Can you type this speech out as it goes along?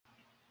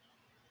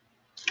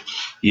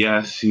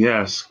Yes,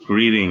 yes.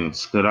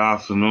 Greetings. Good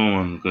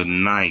afternoon. Good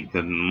night.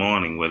 Good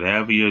morning.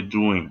 Whatever you're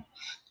doing.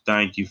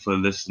 Thank you for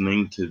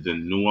listening to the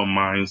Newer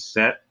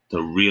Mindset,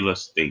 the Real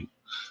Estate.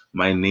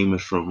 My name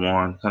is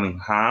Ramon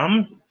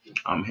Cunningham.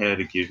 I'm here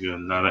to give you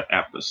another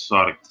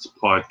episodic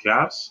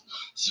podcast.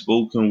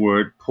 Spoken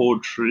word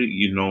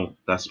poetry,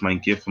 that's my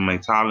gift and my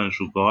talent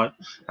through God.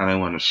 And I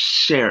want to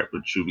share it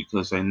with you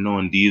because I know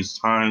in these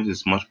times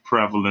it's much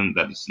prevalent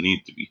that it's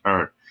need to be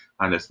heard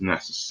and it's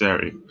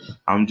necessary.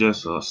 I'm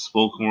just a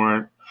spoken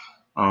word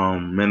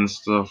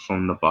minister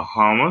from the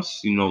Bahamas.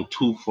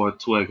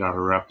 242, I got to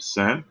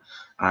represent.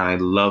 And I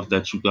love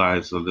that you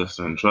guys are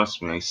listening.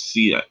 Trust me, I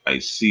see it. I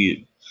see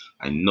it.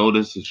 I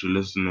notice that you're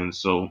listening.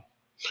 So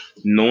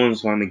no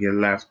one's going to get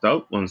left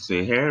out once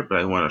they hear it, but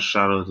I want to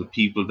shout out to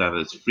people that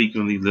is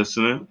frequently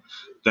listening.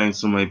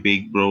 Thanks to my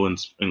big bro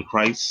in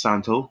Christ,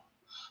 Santo.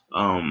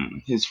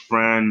 His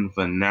friend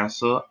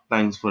Vanessa,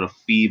 thanks for the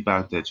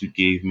feedback that you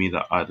gave me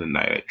the other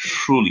night. I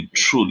truly,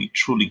 truly,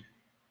 truly,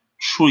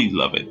 truly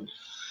love it.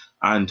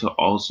 And to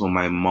also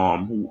my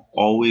mom, who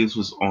always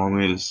was on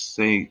me to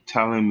say,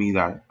 telling me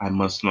that I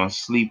must not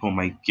sleep on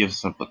my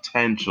gifts and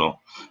potential.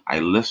 I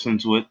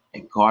listened to it,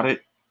 I got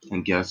it,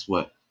 and guess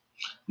what?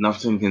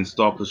 Nothing can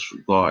stop us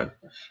from God.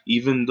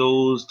 Even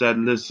those that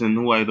listen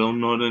who I don't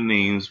know the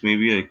names,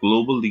 maybe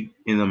globally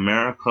in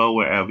America,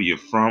 wherever you're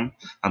from,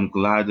 I'm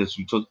glad that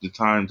you took the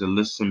time to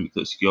listen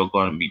because you're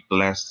going to be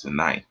blessed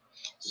tonight.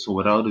 So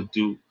without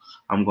ado,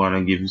 I'm going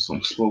to give you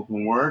some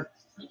spoken word.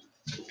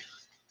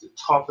 The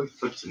topic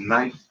for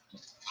tonight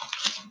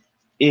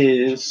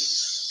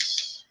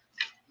is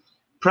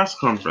press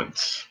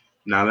conference.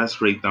 Now let's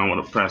break down what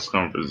a press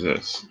conference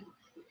is.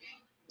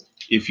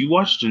 If you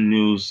watch the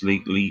news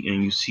lately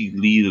and you see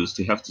leaders,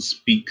 they have to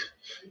speak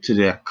to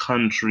their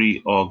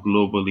country or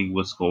globally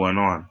what's going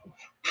on.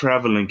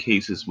 Prevalent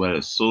cases, whether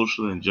it's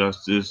social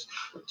injustice,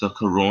 the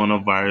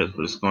coronavirus,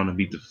 but it's going to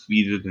be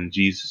defeated in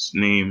Jesus'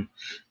 name.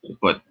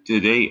 But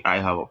today I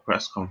have a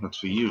press conference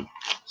for you.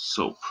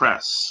 So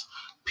press,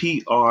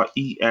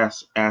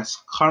 PRESS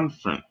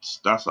conference.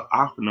 That's an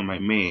acronym I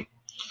made.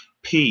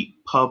 P,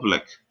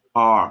 public.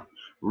 R,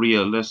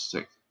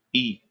 realistic.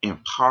 E,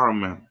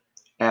 empowerment.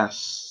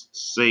 S,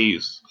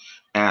 saves.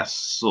 S,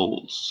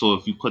 souls. So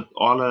if you put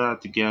all of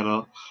that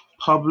together,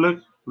 public,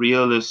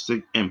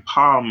 realistic,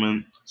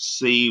 empowerment,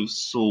 saves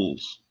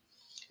souls.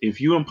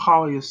 If you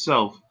empower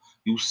yourself,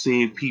 you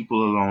save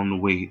people along the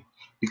way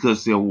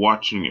because they're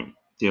watching you.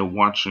 They're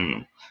watching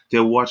you.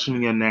 They're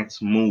watching your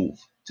next move.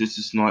 This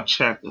is not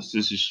checkers.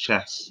 This is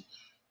chess.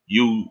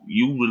 You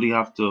really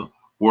have to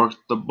work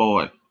the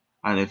board.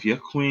 And if your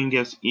queen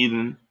gets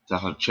eaten,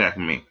 that's a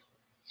checkmate.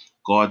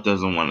 God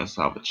doesn't want us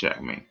to have a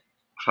checkmate.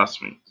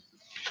 Trust me.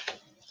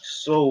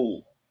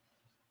 So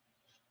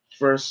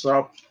first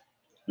up,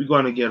 we're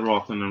gonna get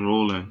rocking and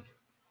rolling.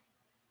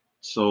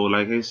 So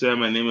like I said,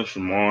 my name is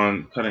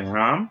Ramon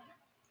Cunningham.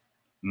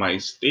 My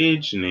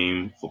stage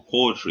name for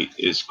poetry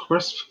is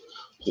Crisp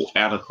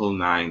Poetical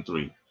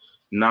 93.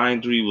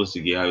 93 was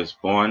the year I was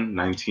born,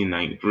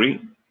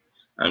 1993.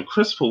 And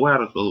crisp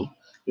poetical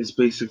is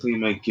basically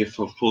my gift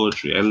for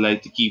poetry. I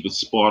like to keep it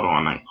spot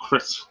on and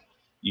crisp.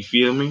 You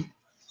feel me?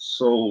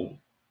 So,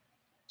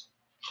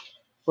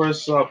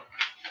 first up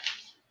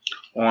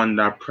on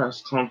that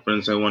press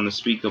conference, I want to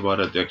speak about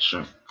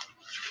addiction.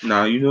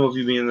 Now, if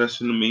you've been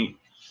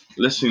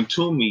listening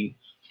to me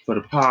for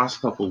the past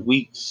couple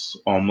weeks,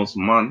 almost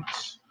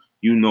months,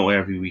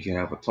 every week I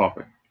have a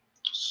topic.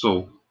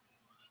 So,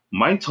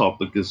 my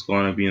topic is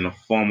going to be in the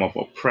form of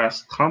a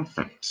press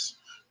conference.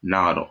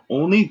 Now, the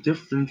only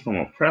difference from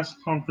a press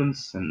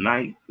conference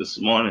tonight, this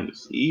morning,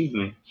 this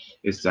evening,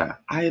 is that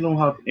I don't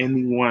have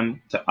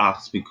anyone to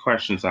ask me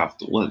questions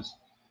afterwards.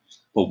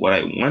 But what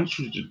I want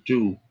you to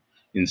do,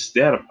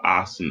 instead of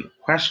asking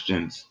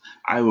questions,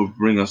 I will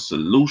bring a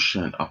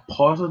solution, a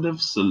positive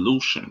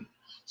solution.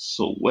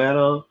 So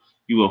whether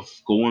you are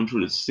going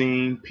through the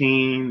same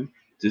pain,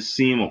 the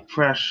same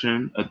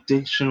oppression,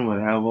 addiction,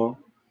 whatever,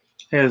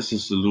 here's the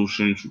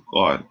solution to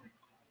God.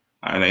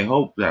 And I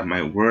hope that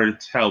my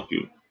words help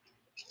you.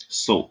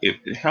 So if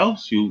it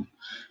helps you,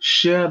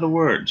 share the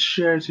word.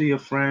 Share it to your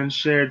friends,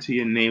 share it to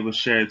your neighbor,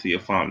 share it to your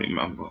family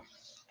member.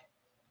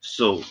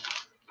 So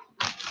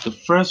the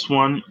first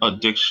one,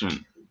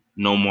 addiction,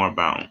 no more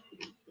bound.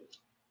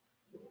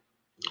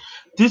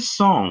 This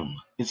song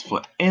is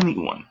for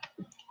anyone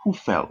who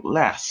felt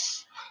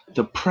less,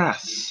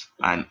 depressed,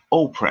 and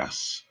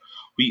oppressed.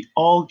 We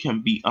all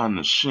can be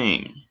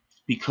unashamed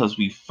because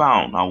we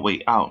found our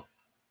way out.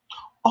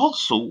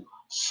 Also,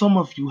 some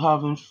of you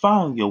haven't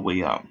found your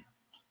way out.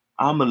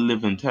 I'm a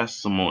living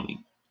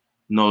testimony,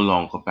 no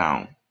longer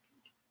bound.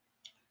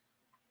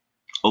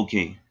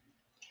 Okay,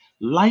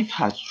 life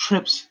has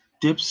trips,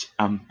 dips,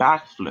 and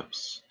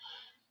backflips.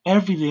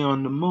 Every day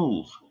on the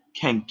move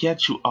can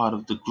get you out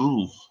of the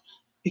groove.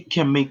 It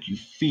can make you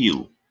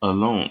feel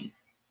alone.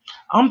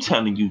 I'm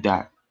telling you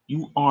that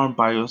you aren't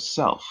by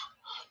yourself.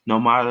 No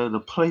matter the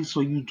place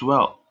where you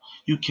dwell,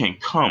 you can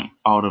come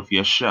out of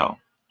your shell.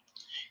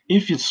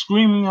 If you're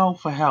screaming out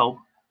for help,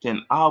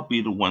 then I'll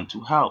be the one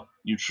to help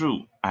you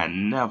through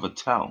and never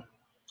tell.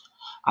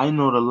 I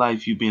know the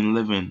life you've been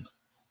living,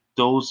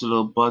 those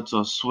little buds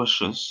or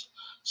swishers,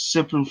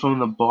 sipping from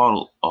the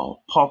bottle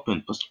or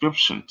popping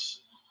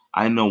prescriptions.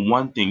 I know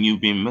one thing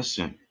you've been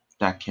missing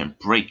that can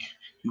break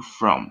you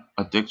from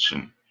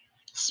addiction.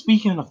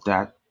 Speaking of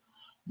that,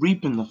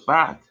 reaping the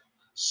fact,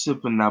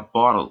 sipping that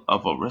bottle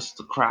of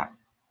aristocrat,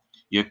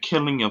 you're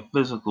killing your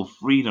physical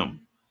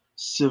freedom,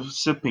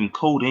 sipping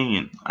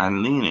codeine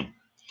and leaning.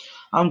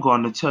 I'm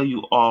going to tell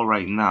you all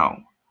right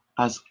now,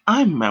 as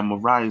I'm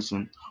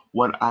memorizing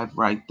what I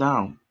write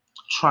down,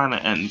 trying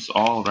to end this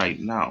all right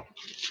now.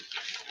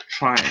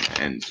 Trying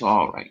to end this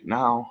all right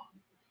now.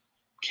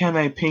 Can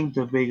I paint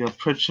the bigger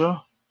picture?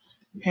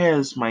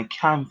 Here's my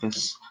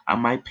canvas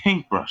and my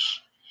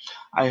paintbrush.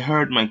 I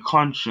heard my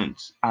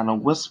conscience and a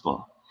whisper.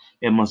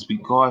 It must be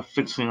God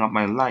fixing up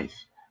my life.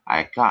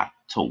 I got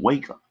to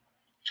wake up.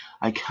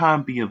 I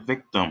can't be a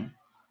victim.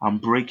 I'm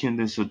breaking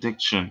this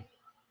addiction.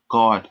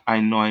 God,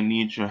 I know I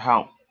need your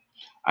help.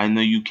 I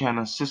know you can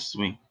assist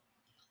me.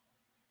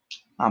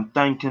 I'm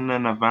thanking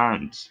in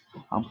advance.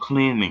 I'm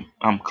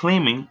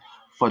claiming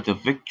for the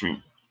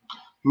victory.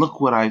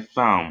 Look what I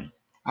found.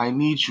 I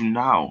need you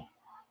now.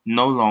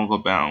 No longer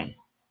bound.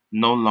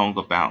 No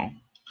longer bound.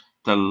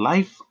 The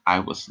life I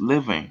was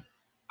living,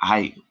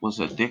 I was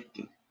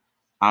addicted.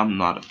 I'm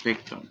not a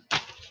victim.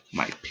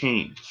 My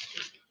pain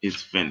is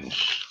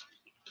finished.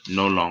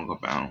 No longer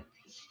bound.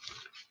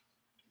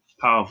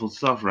 Powerful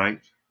stuff, right?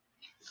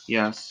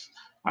 Yes.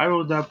 I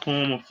wrote that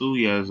poem a few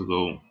years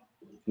ago.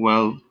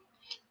 Well,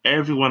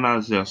 everyone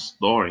has their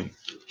story,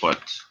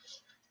 but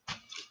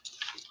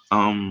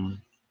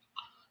um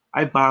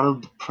I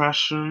battled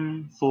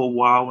depression for a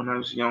while when I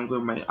was younger,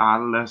 in my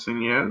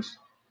adolescent years.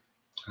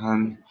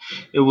 And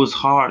it was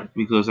hard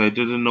because I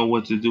didn't know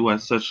what to do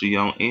at such a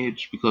young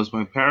age because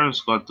my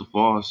parents got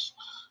divorced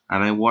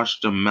and I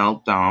watched the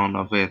meltdown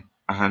of it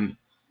and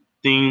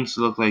things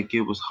looked like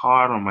it was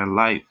hard on my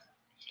life.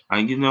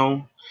 And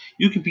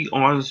you can be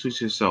honest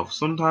with yourself.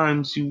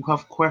 Sometimes you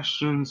have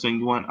questions and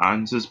you want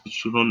answers, but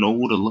you don't know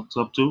who to look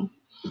up to.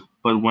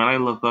 But when I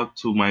look up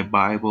to my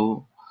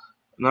Bible,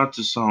 not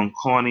to sound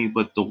corny,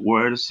 but the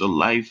words of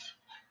life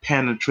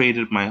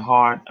penetrated my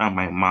heart and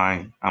my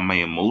mind and my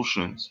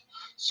emotions.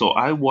 So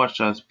I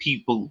watched as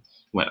people,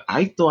 when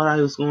I thought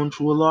I was going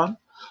through a lot,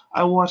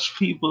 I watched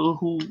people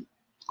who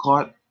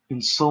got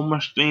in so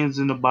much things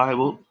in the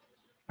Bible,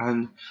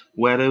 and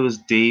whether it was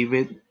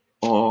David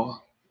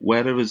or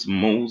whether it's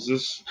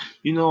Moses,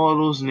 all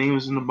those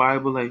names in the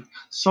Bible, like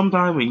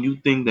sometimes when you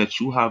think that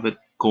you have it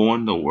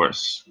going the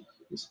worst,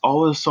 it's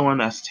always someone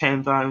that's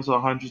 10 times or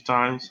 100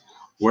 times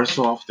worse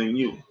off than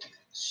you.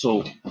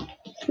 So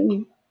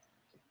who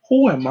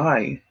who am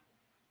I?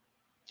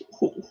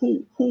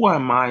 Who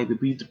am I to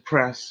be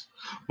depressed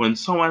when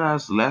someone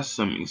has less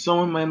than me?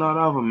 Someone might not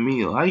have a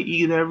meal. I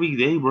eat every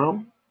day,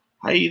 bro.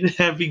 I eat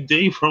every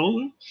day,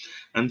 bro.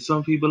 And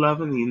some people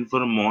haven't eaten for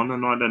the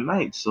morning or the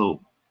night.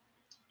 So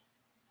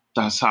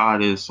that's how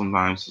it is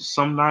sometimes. So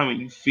sometimes when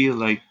you feel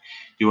like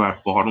you're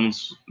at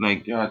bottoms,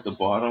 like you're at the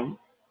bottom,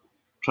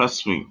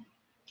 trust me,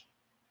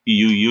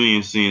 you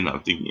ain't seeing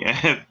nothing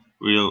yet.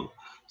 Real.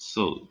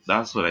 So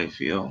that's what I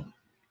feel.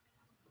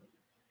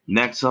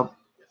 Next up,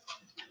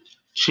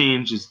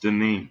 change is the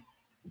name.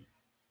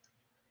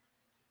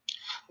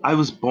 I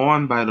was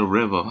born by the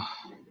river.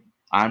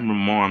 I'm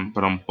Ramon,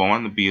 but I'm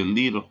born to be a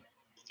leader.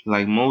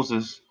 Like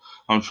Moses,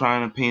 I'm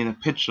trying to paint a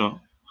picture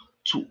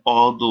to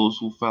all those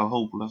who felt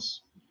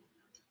hopeless.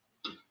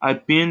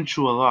 I've been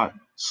through a lot,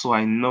 so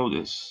I know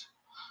this.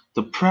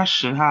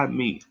 Depression had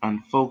me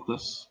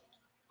unfocused.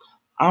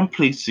 I'm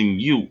placing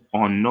you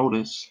on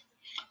notice.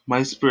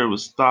 My spirit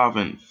was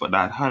starving for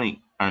that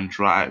honey and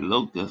dry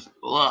locusts.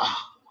 Ugh.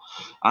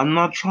 I'm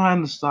not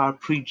trying to start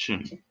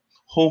preaching.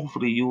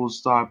 Hopefully, you will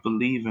start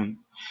believing.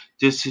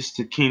 This is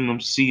the kingdom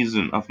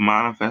season of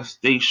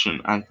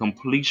manifestation and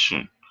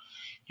completion.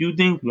 You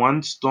think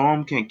one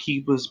storm can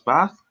keep us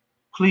back?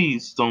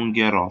 Please don't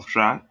get off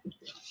track.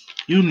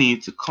 You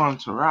need to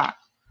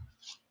counteract.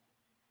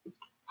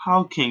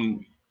 How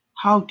can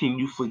how can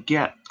you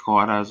forget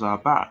God has our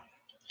back?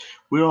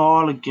 We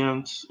all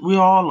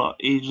are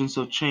agents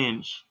of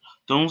change.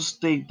 Don't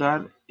state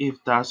that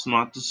if that's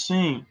not the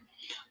same.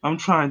 I'm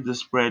trying to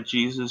spread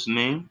Jesus'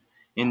 name.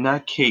 In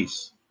that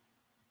case,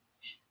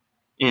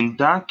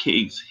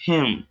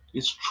 him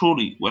is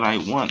truly what I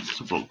want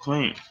to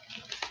proclaim.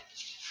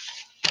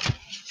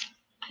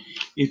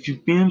 If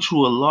you've been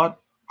through a lot,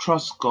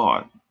 trust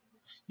God.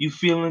 You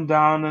feeling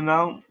down and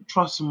out,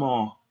 trust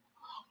more.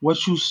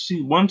 What you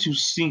see once you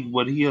see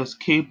what he is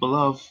capable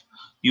of,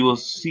 you will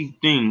see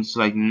things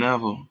like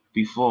never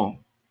before.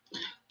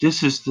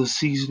 This is the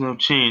season of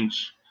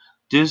change.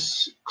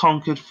 This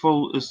conquered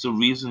foe is the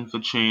reason for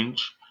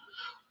change.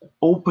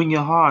 Open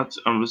your heart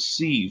and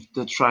receive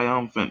the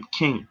triumphant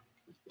King.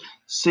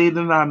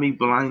 Satan had me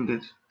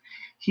blinded.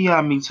 He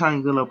had me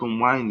tangled up and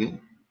winded.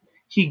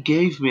 He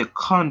gave me a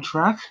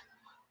contract,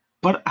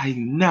 but I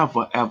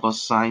never ever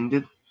signed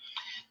it.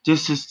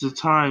 This is the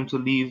time to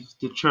leave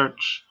the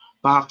church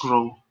back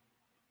row.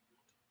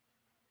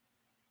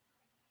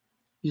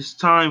 It's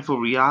time for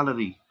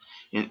reality.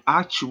 In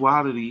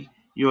actuality,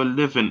 you're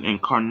living in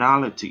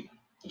carnality.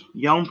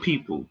 Young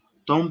people,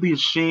 don't be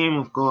ashamed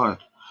of God.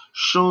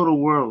 Show the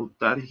world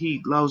that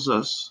He loves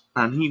us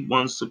and He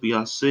wants to be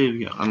our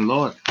Savior and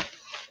Lord.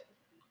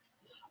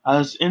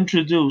 As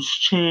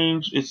introduced,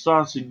 change, it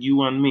starts with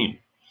you and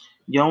me.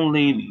 Young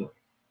lady,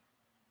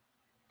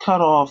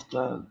 cut off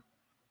the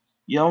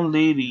young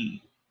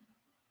lady,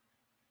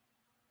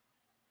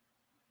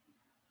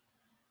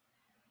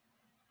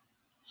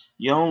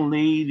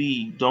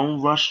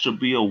 don't rush to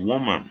be a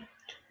woman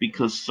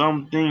because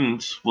some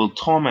things will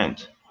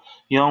torment.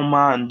 Young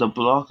man, the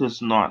block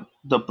is not.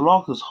 The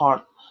block is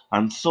hot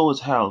and so is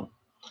hell.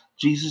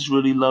 Jesus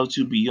really loves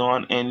you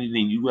beyond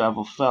anything you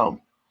ever felt.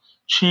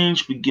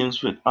 Change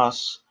begins with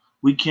us.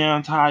 We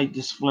can't hide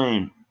this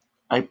flame.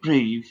 I pray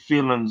you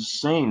feeling the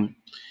same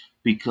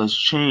because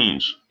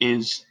change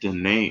is the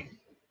name.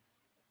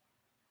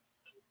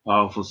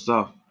 Powerful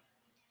stuff.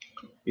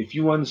 If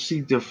you want to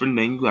see different,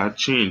 then you gotta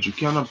change. You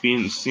cannot be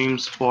in the same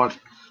spot,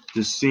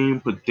 the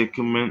same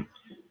predicament,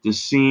 the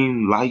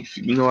same life.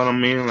 You know what I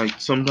mean? Like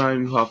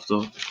sometimes you have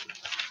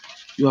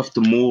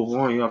to move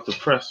on. You have to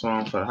press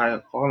on for the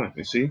higher calling.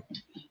 You see,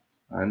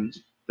 and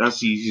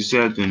that's easier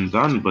said than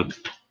done. But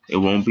it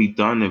won't be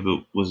done if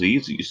it was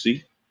easy. You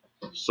see.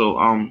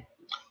 So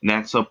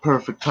next up,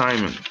 perfect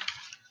timing.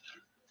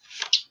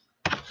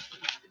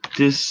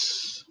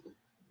 This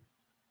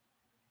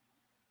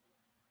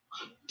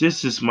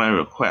this is my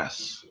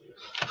request.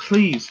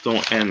 Please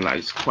don't end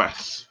life's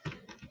quest.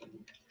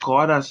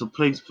 God has a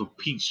place for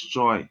peace,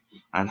 joy,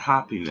 and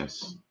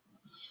happiness.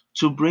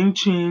 To bring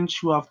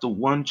change, you have to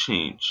want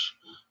change.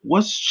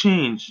 What's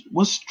change?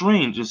 What's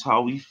strange is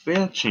how we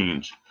fear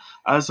change.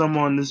 As I'm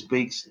on this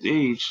big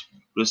stage,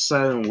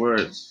 reciting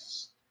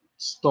words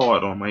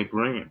stored on my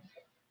brain.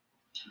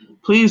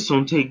 Please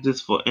don't take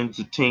this for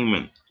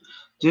entertainment.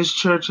 This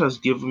church has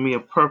given me a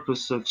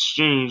purpose to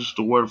exchange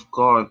the word of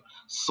God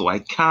so I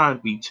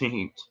can't be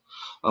tamed.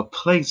 A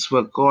place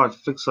where God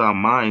fixes our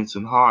minds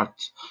and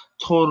hearts,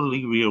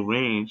 totally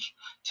rearranged.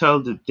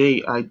 Till the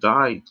day I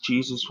die,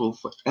 Jesus will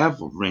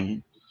forever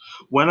reign.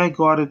 When I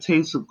got a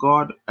taste of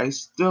God, I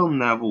still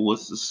never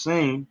was the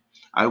same.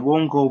 I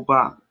won't go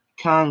back,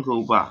 can't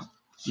go back,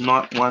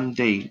 not one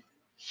day.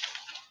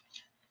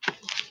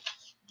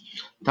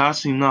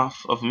 That's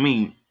enough of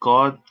me.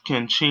 God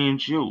can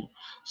change you.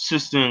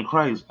 Sister in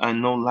Christ, I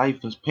know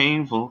life is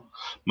painful.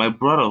 My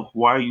brother,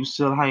 why are you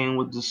still hanging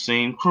with the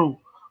same crew?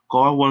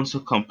 God wants to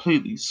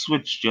completely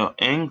switch your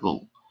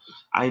angle.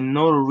 I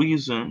know the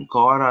reason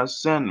God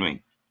has sent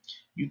me.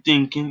 You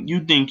think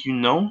you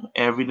know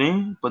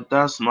everything, but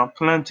that's not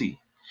plenty.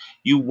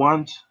 You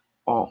want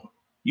oh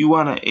you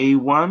want an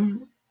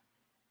A1,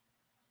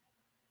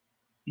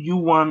 you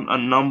want a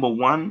number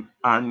one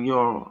and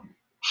you're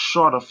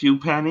short a few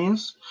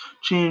pennies?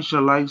 Change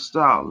your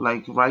lifestyle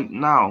like right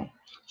now.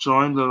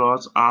 Join the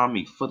Lord's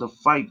army for the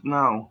fight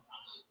now.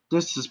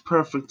 This is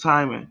perfect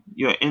timing.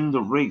 You're in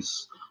the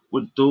race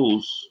with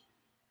those.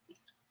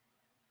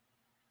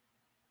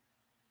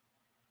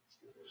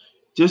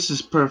 This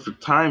is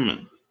perfect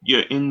timing.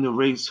 You're in the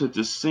race with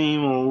the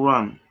same old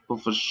run.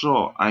 But for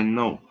sure, I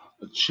know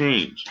a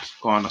change is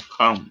gonna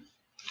come.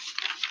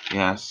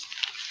 Yes.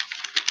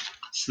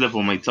 Slip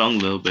on my tongue a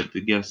little bit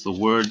to guess the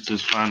words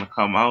just trying to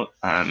come out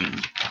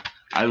and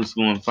I was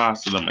going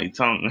faster than my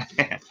tongue.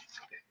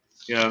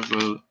 Yeah,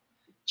 so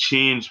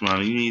change,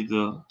 man. You need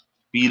to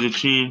be the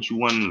change you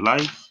want in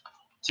life,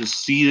 to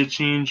see the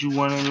change you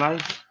want in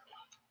life,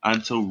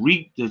 and to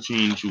reap the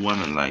change you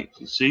want in life.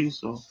 You see?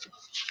 So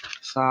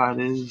that's how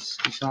it is.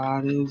 That's how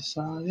it is. That's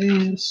how it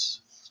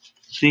is.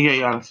 I think I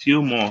got a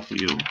few more for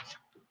you.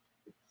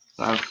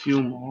 Got a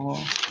few more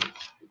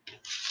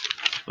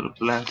for the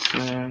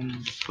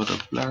blessing. For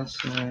the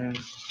blessing.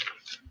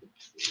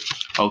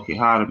 Okay,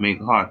 how to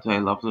make a heart. I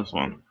love this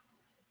one.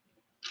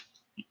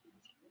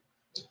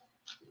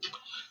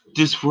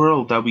 This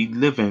world that we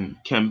live in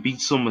can be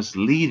so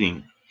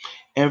misleading.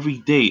 Every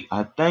day,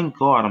 I thank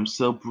God I'm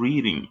still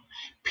breathing.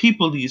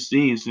 People these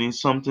days need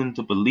something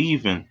to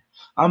believe in.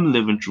 I'm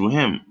living through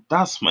Him.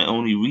 That's my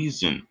only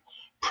reason.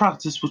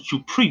 Practice what you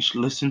preach,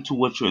 listen to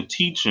what you're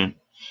teaching.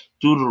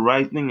 Do the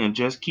right thing and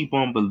just keep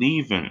on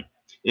believing.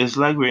 It's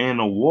like we're in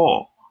a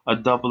war, a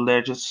double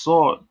edged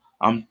sword.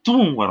 I'm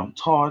doing what I'm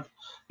taught.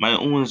 My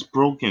own is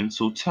broken,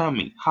 so tell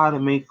me how to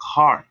make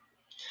heart.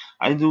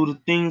 I do the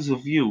things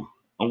of you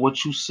and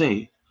what you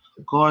say.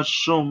 God,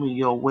 show me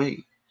your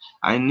way.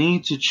 I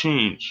need to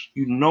change.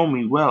 You know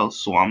me well,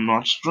 so I'm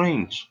not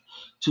strange.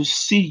 To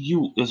see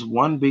you is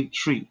one big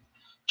treat.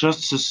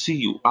 Just to see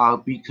you, I'll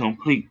be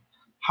complete.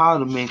 How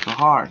to make a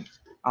heart?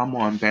 I'm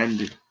on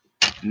bended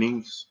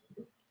knees.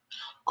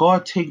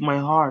 God, take my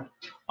heart.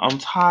 I'm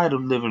tired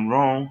of living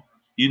wrong.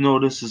 You know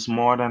this is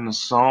more than a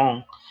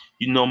song.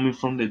 You know me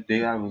from the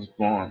day I was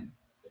born.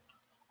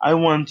 I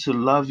want to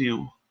love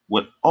you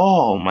with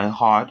all my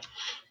heart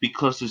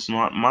because it's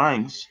not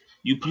mine.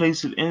 You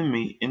place it in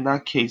me. In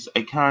that case,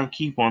 I can't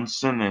keep on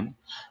sinning.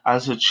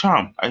 As a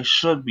champ, I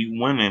should be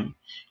winning.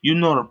 You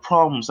know the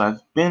problems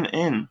I've been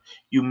in.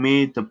 You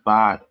made the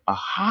bad a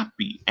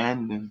happy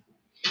ending.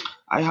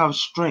 I have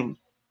strength,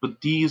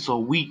 but these are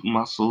weak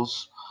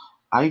muscles.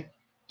 I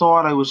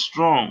thought I was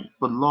strong,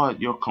 but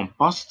Lord, you're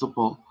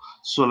combustible.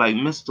 So, like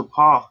Mr.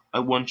 Park, I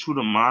want you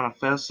to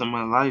manifest in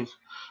my life.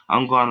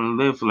 I'm gonna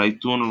live like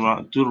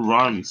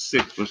Deuteronomy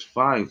 6, verse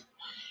 5.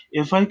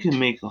 If I could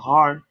make a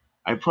heart,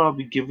 I'd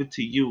probably give it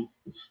to you,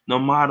 no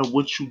matter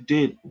what you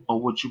did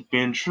or what you've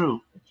been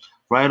through.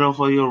 Right off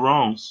all your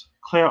wrongs,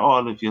 clear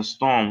all of your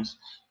storms.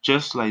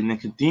 Just like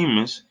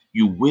Nicodemus,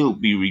 you will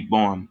be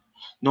reborn.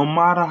 No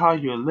matter how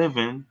you're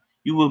living,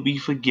 you will be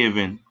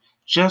forgiven.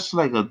 Just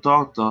like a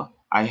doctor,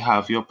 I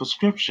have your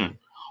prescription.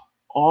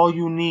 All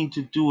you need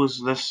to do is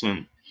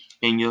listen.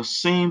 In your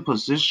same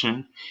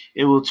position,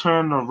 it will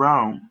turn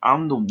around.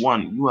 I'm the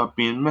one you have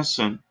been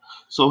missing.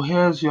 So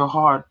here's your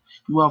heart.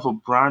 You have a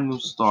brand new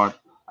start.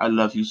 I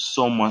love you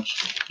so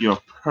much. You're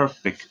a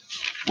perfect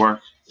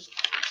work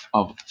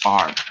of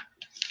art.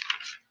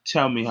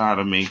 Tell me how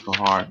to make a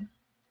heart.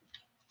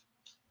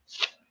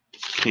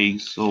 Okay,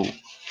 so I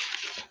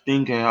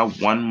think I have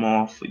one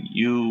more for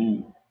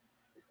you.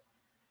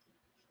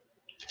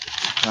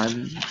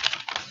 And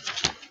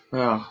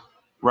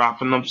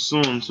wrapping up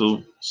soon,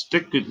 so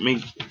stick with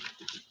me.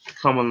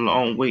 Come a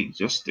long way,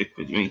 just stick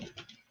with me.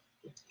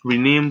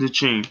 Rename the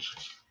change.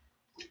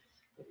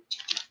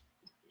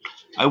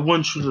 I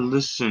want you to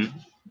listen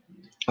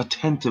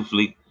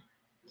attentively.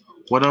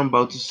 What I'm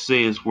about to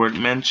say is worth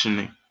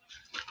mentioning.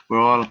 We're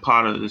all a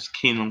part of this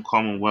kingdom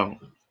commonwealth.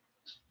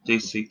 They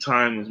say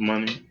time is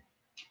money.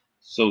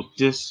 So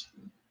this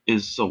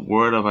is a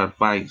word of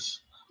advice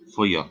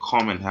for your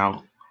common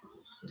health.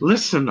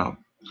 Listen up.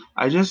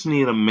 I just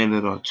need a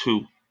minute or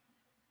two.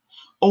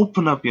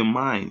 Open up your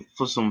mind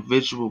for some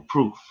visual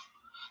proof.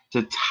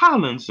 The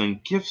talents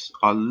and gifts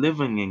are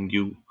living in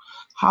you.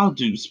 How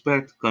do you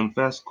expect to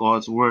confess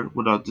God's word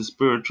without the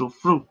spiritual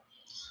fruit?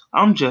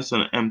 I'm just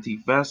an empty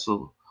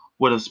vessel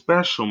with a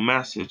special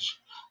message.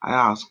 I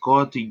asked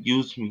God to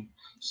use me,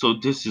 so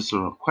this is a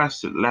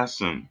requested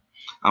lesson.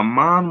 A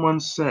man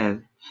once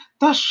said,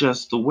 "That's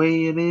just the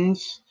way it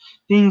is.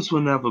 Things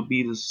will never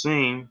be the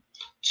same."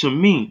 To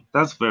me,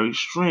 that's very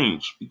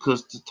strange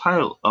because the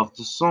title of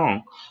the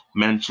song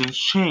mentions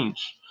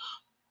change.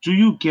 Do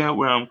you get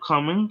where I'm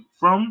coming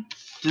from?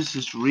 This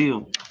is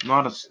real,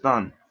 not a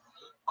stunt.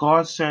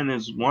 God sent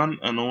his one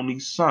and only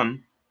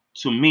Son.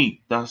 To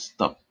me, that's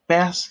the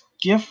best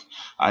gift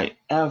I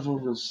ever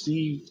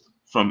received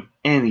from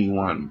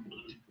anyone.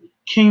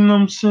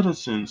 Kingdom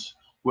citizens,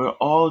 we're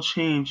all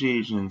change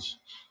agents.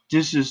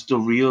 This is the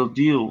real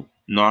deal,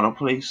 not a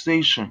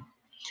PlayStation.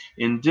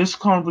 In this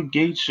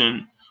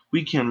congregation,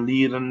 we can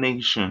lead a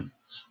nation,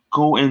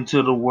 go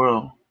into the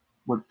world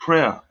with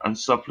prayer and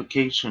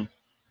supplication.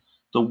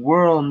 The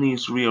world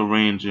needs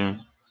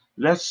rearranging.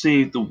 Let's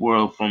save the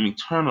world from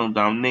eternal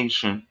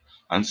damnation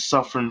and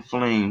suffering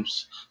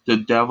flames. The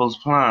devil's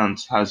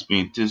plans has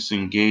been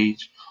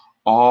disengaged,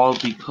 all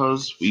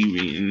because we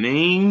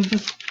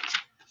renamed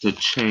the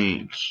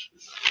change.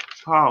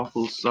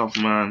 Powerful stuff,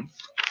 man.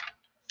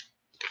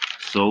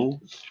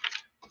 So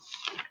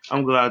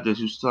I'm glad that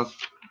you stuck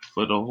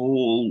for the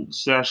whole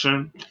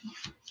session.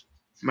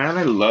 Man,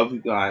 I love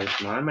you guys,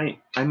 man.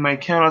 I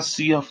might cannot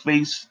see your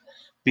face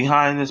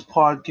behind this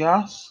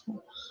podcast.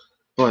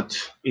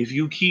 But if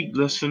you keep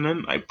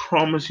listening, I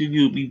promise you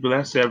you'll be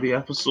blessed every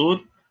episode.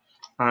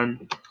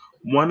 And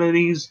one of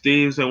these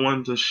days, I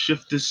want to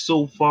shift this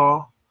so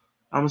far.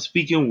 I'm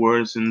speaking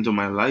words into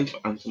my life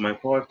and to my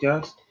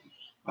podcast.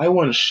 I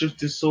want to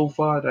shift this so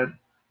far that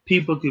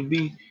people can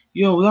be,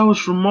 yo, that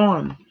was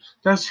Ramon.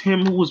 That's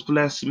him who was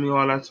blessing me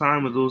all that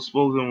time with those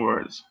spoken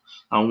words.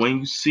 And when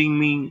you see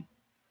me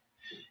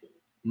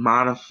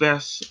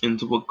manifest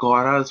into what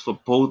God has for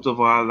both of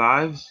our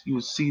lives, you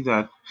will see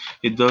that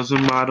it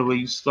doesn't matter where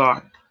you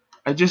start.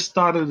 I just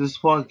started this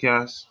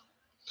podcast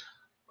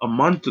a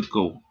month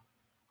ago,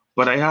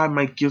 but I had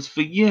my gifts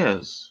for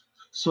years.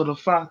 So the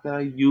fact that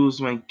I use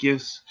my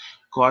gifts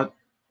got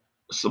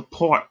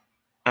support.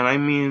 And I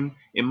mean,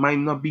 it might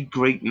not be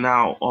great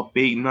now or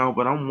big now,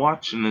 but I'm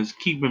watching this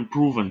keep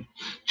improving.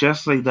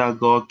 Just like that,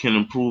 God can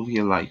improve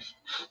your life.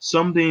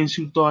 Some things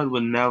you thought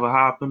would never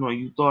happen or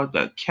you thought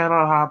that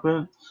cannot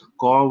happen,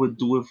 God will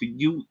do it for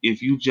you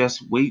if you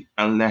just wait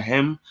and let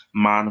Him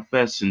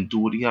manifest and do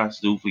what He has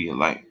to do for your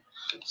life.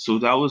 So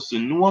that was the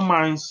newer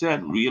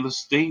mindset, real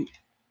estate.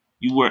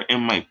 You were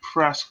in my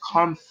press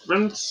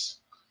conference.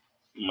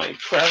 My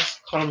press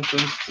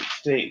conference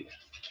today.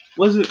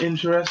 Was it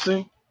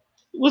interesting?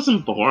 It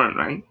wasn't boring,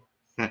 right?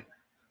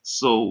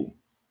 So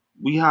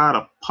we had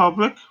a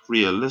public,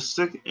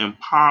 realistic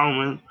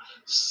empowerment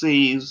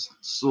saves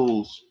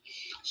souls.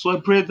 So I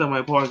pray that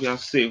my podcast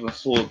save a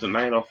soul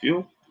tonight of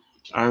you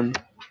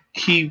and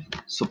keep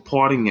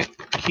supporting it.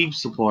 Keep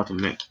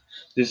supporting it.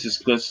 This is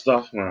good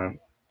stuff, man.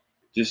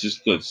 This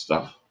is good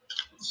stuff.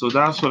 So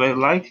that's what I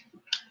like.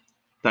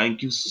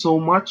 Thank you so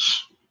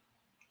much.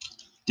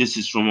 This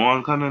is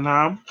Ramon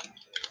Cunningham,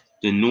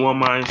 the newer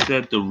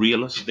mindset, the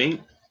real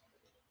estate,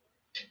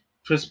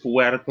 Chris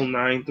Poetical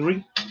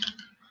 93.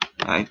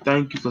 I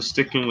thank you for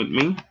sticking with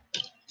me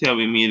till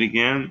we meet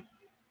again.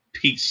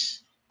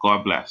 Peace.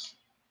 God bless.